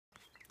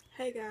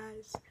Hey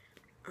guys,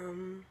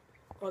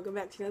 welcome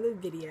back to another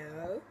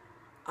video.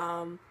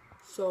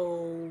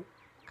 So,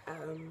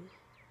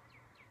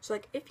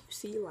 like if you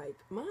see like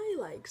my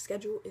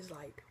schedule is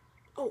like,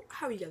 oh,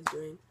 how are you guys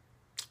doing?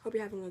 Hope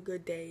you're having a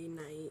good day,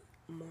 night,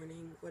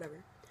 morning,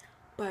 whatever.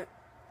 But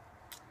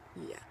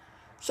yeah,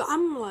 so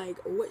I'm like,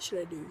 what should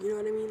I do? You know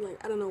what I mean?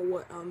 Like I don't know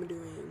what I'm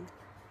doing.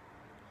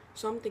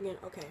 So I'm thinking,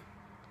 okay,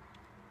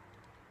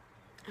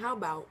 how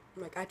about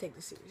like I take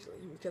this seriously,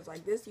 because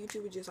like this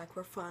YouTube is just like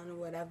for fun or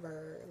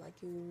whatever, like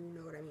you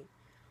know what I mean.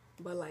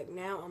 But like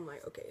now I'm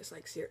like, okay, it's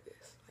like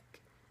serious.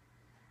 Like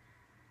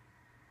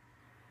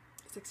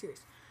it's like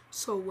serious.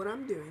 So what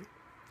I'm doing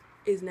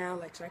is now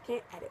like, so I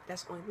can't edit.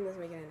 That's the only thing that's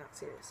making it not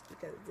serious,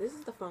 because this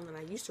is the phone that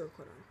I used to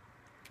record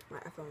on, my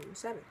iPhone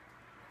 7.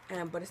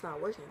 But it's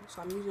not working.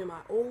 So I'm using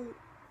my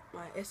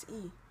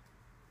SE,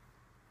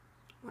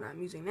 what I'm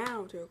using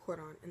now to record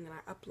on, and then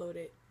I upload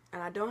it.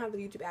 And I don't have the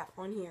YouTube app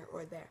on here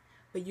or there,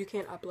 but you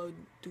can upload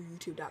through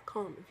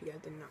youtube.com if you guys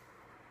didn't know.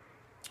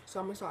 So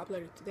I'm gonna start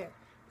uploading it to there.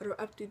 But if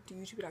I upload to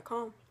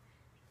youtube.com,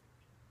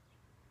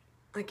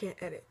 I can't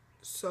edit.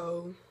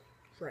 So,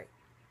 right.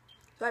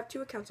 So I have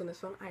two accounts on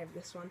this one. I have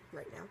this one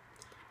right now.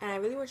 And I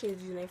really want to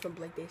change the username from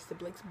Blake Dace to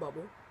Blake's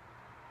Bubble.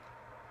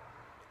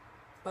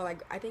 But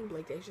like, I think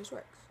Blake Dace just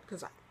works.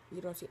 Because like,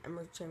 you don't see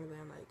Emma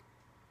Chamberlain like,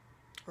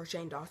 or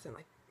Shane Dawson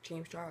like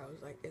James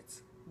Charles. Like,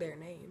 it's their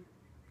name.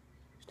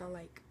 It's not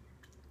like,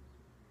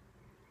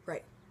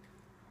 right.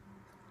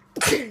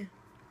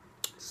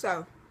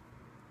 So,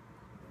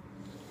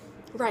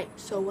 right.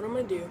 So what I'm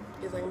going to do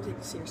is like, I'm going to take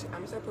this seriously. I'm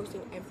going to start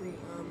posting every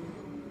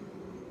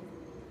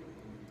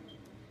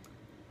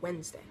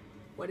Wednesday.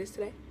 What is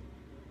today?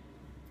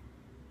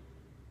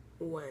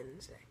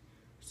 Wednesday.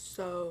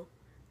 So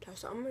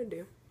that's what I'm gonna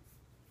do.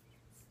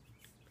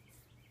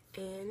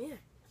 And yeah.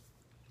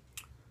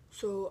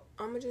 So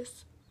I'm gonna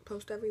just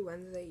post every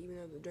Wednesday, even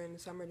though during the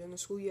summer, during the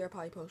school year, I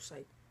probably post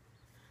like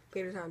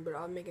later time, but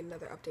I'll make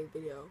another update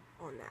video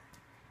on that.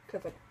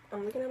 Cause like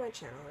I'm looking at my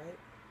channel, right?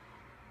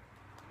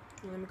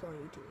 And let me go on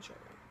YouTube and show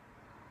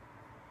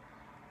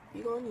you.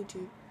 You go on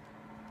YouTube,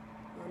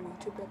 on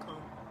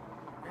youtube.com,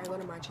 and I go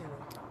to my channel.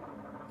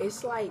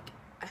 It's like,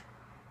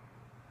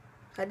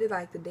 I did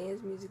like the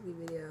dance music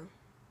video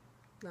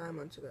 9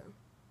 months ago.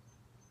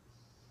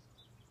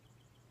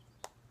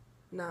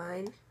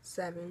 9,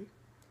 7,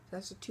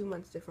 that's a 2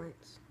 months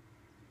difference.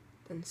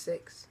 Then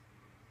 6,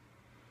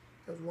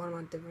 that was 1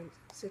 month difference.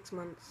 6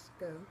 months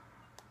ago,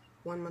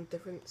 1 month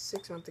difference.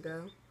 6 months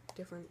ago,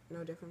 different,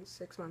 no difference.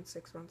 6 months,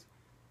 6 months.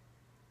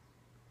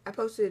 I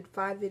posted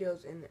 5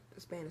 videos in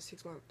the span of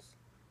 6 months.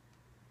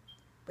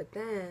 But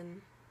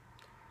then,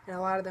 and a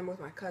lot of them with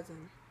my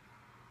cousin.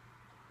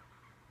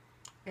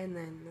 And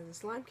then there's a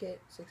slime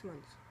kit, 6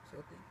 months. So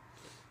okay.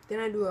 Then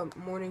I do a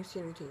morning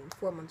skin routine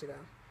 4 months ago.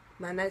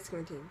 My night skin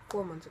routine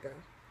 4 months ago.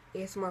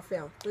 ASMR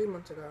fail 3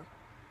 months ago.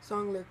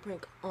 Song lyric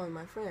prank on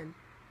my friend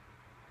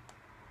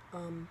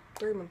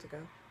 3 months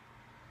ago.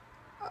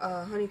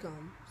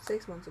 Honeycomb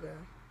 6 months ago.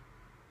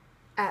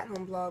 At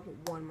home vlog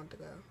 1 month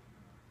ago.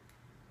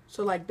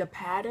 So like the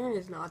pattern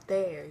is not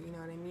there, you know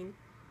what I mean?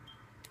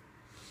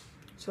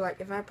 So like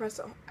if I press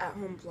the at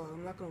home vlog,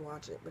 I'm not gonna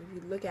watch it, but if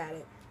you look at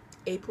it,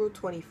 April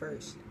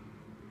 21st.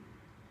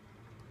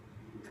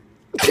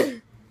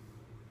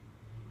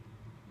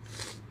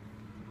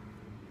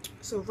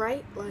 So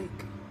right,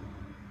 like,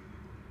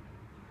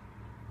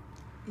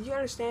 you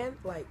understand?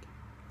 Like,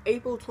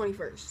 April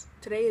 21st.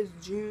 Today is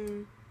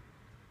June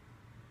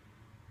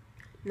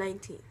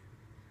 19th.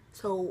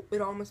 So,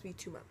 it'll almost be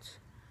 2 months.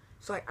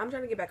 So, like, I'm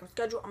trying to get back on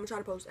schedule. I'm going to try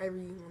to post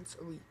every once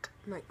a week.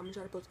 Like, I'm going to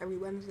try to post every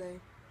Wednesday.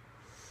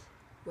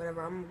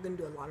 Whatever. I'm going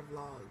to do a lot of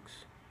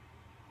vlogs.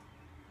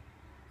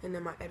 And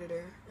then my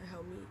editor will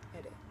help me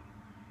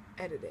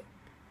edit it.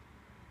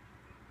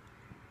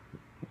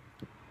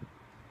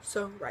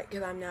 So, right,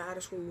 because I'm now out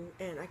of school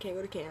and I can't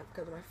go to camp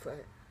because of my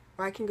foot.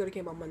 Or I can go to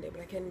camp on Monday,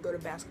 but I can't go to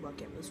basketball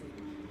camp this week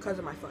because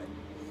of my foot.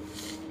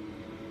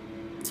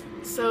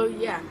 So,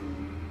 yeah.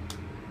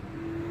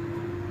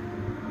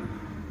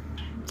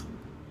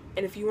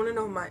 And if you want to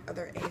know my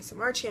other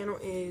ASMR channel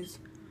is,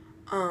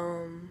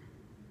 I'll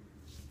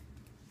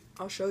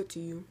show it to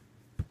you.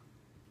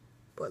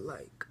 But,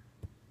 like,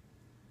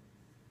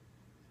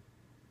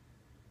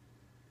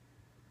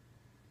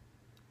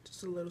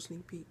 just a little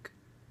sneak peek.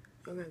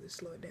 I'm gonna have to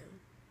slow it down.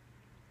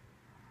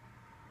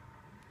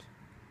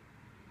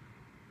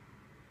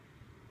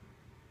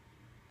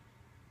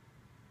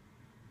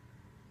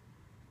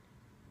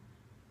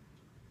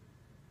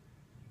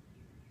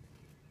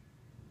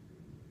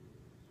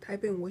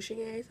 Type in Wishing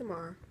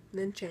ASMR,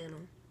 then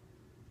channel,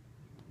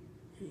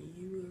 and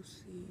you will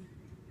see.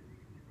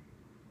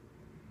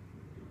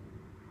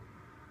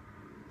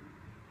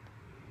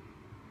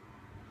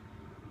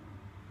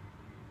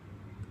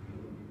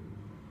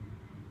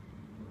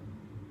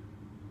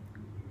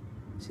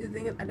 See, the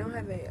thing is, I don't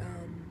have a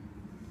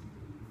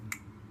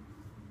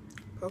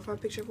profile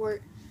picture for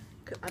it,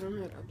 because I don't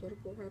know how to upload a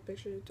profile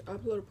picture. To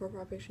upload a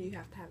profile picture, you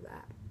have to have the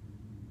app.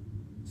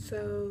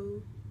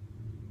 So,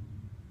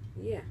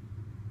 yeah.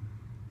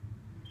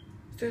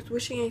 Just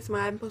wishing ASMR.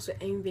 I haven't posted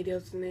any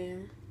videos in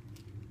there.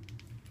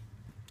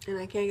 And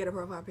I can't get a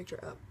profile picture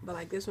up. But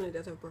like this one, it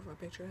does have a profile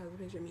picture. It has a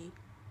picture of me.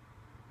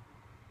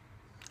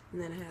 And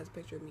then it has a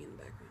picture of me in the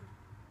background.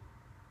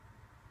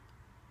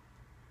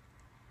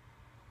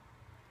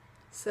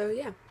 So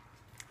yeah.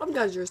 Hope you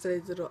guys enjoyed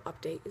today's little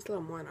update. It's a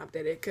little more an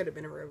update. It could have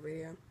been a real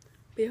video.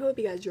 But I hope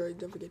you guys enjoyed.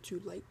 Don't forget to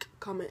like,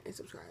 comment, and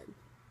subscribe.